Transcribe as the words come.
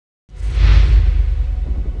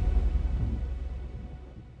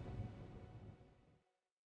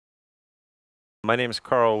My name is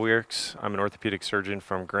Carl Wierks. I'm an orthopedic surgeon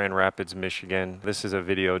from Grand Rapids, Michigan. This is a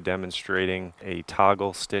video demonstrating a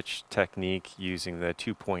toggle stitch technique using the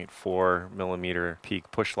 2.4 millimeter PEEK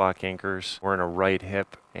PushLock anchors. We're in a right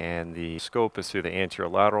hip and the scope is through the anterior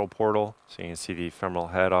lateral portal. So you can see the femoral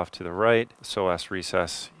head off to the right, the psoas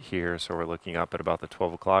recess here. So we're looking up at about the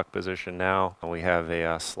 12 o'clock position now. And we have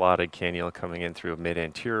a slotted cannula coming in through a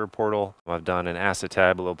mid-anterior portal. I've done an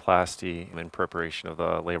acetabuloplasty in preparation of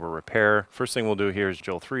the labral repair. First thing we'll do here is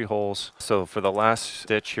drill 3 holes. So for the last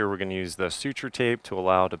stitch here, we're going to use the SutureTape to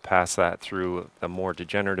allow to pass that through the more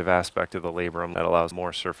degenerative aspect of the labrum that allows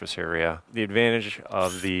more surface area. The advantage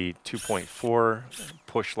of the 2.4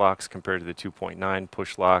 push locks compared to the 2.9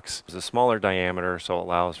 push locks is a smaller diameter, so it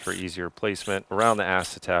allows for easier placement around the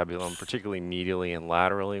acetabulum, particularly medially and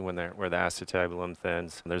laterally where the acetabulum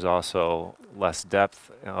thins. There's also less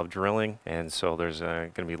depth of drilling, and so there's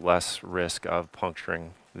going to be less risk of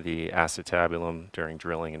puncturing the acetabulum during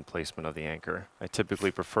drilling and placement of the anchor. I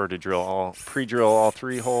typically prefer to pre-drill all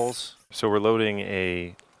 3 holes. So we're loading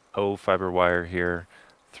a FiberWire here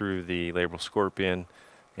through the Labral Scorpion,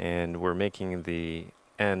 and we're making the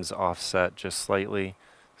ends offset just slightly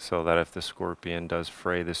so that if the Scorpion does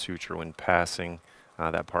fray the suture when passing,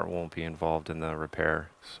 that part won't be involved in the repair.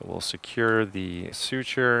 So we'll secure the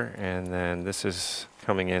suture, and then this is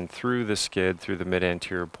coming in through the skid, through the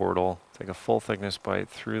mid-anterior portal. Take a full thickness bite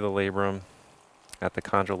through the labrum at the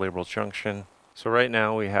chondrolabral junction. So right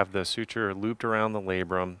now we have the suture looped around the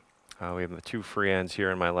labrum. We have the 2 free ends here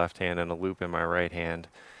in my left hand and a loop in my right hand.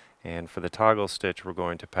 And for the toggle stitch, we're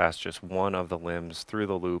going to pass just one of the limbs through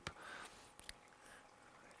the loop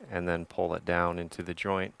and then pull it down into the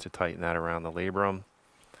joint to tighten that around the labrum.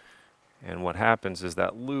 And what happens is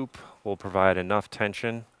that loop will provide enough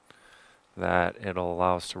tension that it'll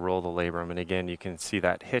allow us to roll the labrum. And again, you can see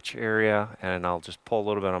that hitch area, and I'll just pull a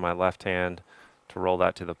little bit on my left hand to roll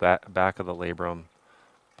that to the back of the labrum.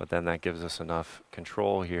 But then that gives us enough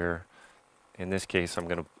control here. In this case, I'm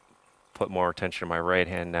going to put more attention in my right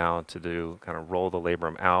hand now to kind of roll the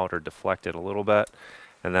labrum out or deflect it a little bit,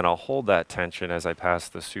 and then I'll hold that tension as I pass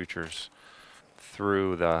the sutures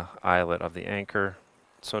through the eyelet of the anchor.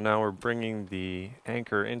 So now we're bringing the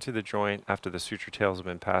anchor into the joint after the suture tails have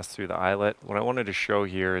been passed through the eyelet. What I wanted to show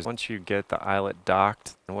here is once you get the eyelet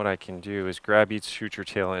docked, what I can do is grab each suture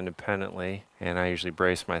tail independently, and I usually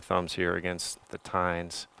brace my thumbs here against the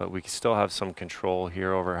tines, but we still have some control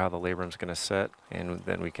here over how the labrum's going to sit, and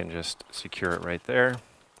then we can just secure it right there.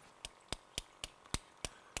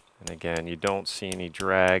 And again, you don't see any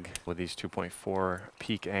drag with these 2.4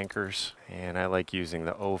 PEEK anchors. And I like using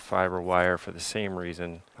the FiberWire for the same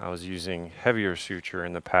reason. I was using heavier suture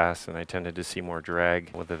in the past, and I tended to see more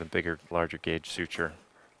drag with the bigger, larger gauge suture.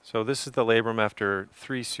 So this is the labrum after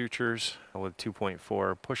 3 sutures with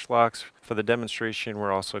 2.4 push locks. For the demonstration,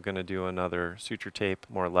 we're also going to do another SutureTape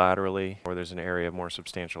more laterally, where there's an area of more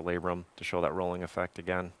substantial labrum to show that rolling effect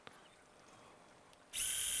again.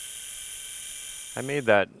 I made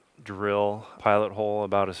that drill pilot hole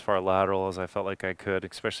about as far lateral as I felt like I could,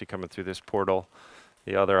 especially coming through this portal.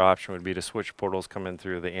 The other option would be to switch portals, come in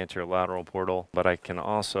through the anterior lateral portal, but I can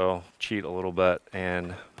also cheat a little bit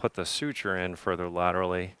and put the suture in further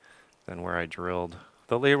laterally than where I drilled.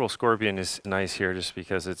 The labral Scorpion is nice here just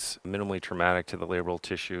because it's minimally traumatic to the labral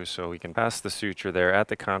tissue, so we can pass the suture there at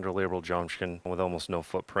the chondrolabral junction with almost no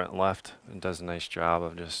footprint left. It does a nice job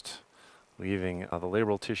of just leaving the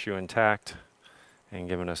labral tissue intact and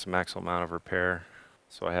giving us a maximum amount of repair.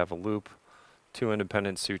 So I have a loop, 2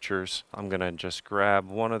 independent sutures. I'm going to just grab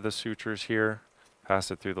one of the sutures here, pass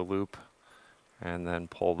it through the loop, and then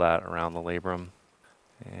pull that around the labrum.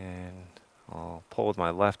 And I'll pull with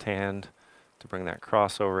my left hand to bring that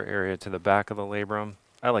crossover area to the back of the labrum.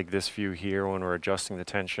 I like this view here when we're adjusting the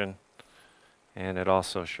tension. And it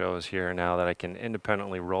also shows here now that I can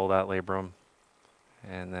independently roll that labrum.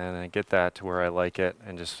 And then I get that to where I like it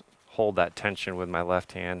and just hold that tension with my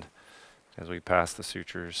left hand as we pass the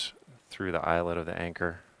sutures through the eyelet of the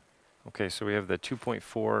anchor. Okay, so we have the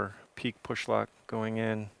 2.4 PEEK PushLock going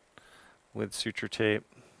in with SutureTape.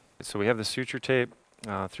 So we have the SutureTape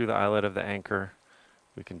through the eyelet of the anchor.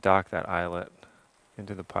 We can dock that eyelet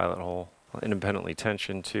into the pilot hole. Independently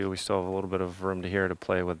tensioned too. We still have a little bit of room here to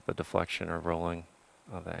play with the deflection or rolling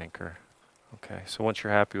of the anchor. Okay, so once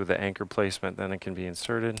you're happy with the anchor placement, then it can be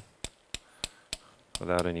inserted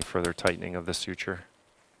without any further tightening of the suture.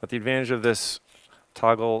 But the advantage of this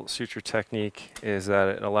toggle suture technique is that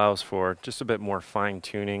it allows for just a bit more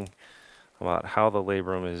fine-tuning about how the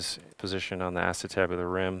labrum is positioned on the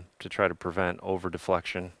acetabular rim to try to prevent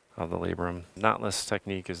over-deflection of the labrum. Knotless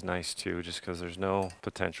technique is nice too, just because there's no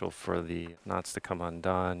potential for the knots to come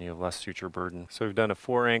undone. You have less suture burden. So we've done a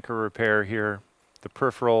 4 anchor repair here. The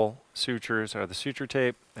peripheral sutures are the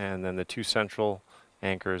SutureTape, and then the 2 central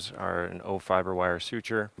anchors are an FiberWire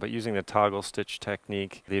suture. But using the toggle stitch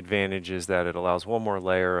technique, the advantage is that it allows one more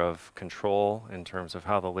layer of control in terms of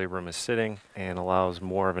how the labrum is sitting and allows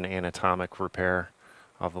more of an anatomic repair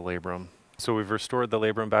of the labrum. So we've restored the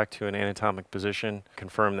labrum back to an anatomic position,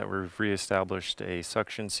 confirmed that we've reestablished a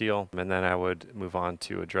suction seal, and then I would move on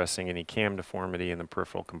to addressing any cam deformity in the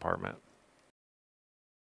peripheral compartment.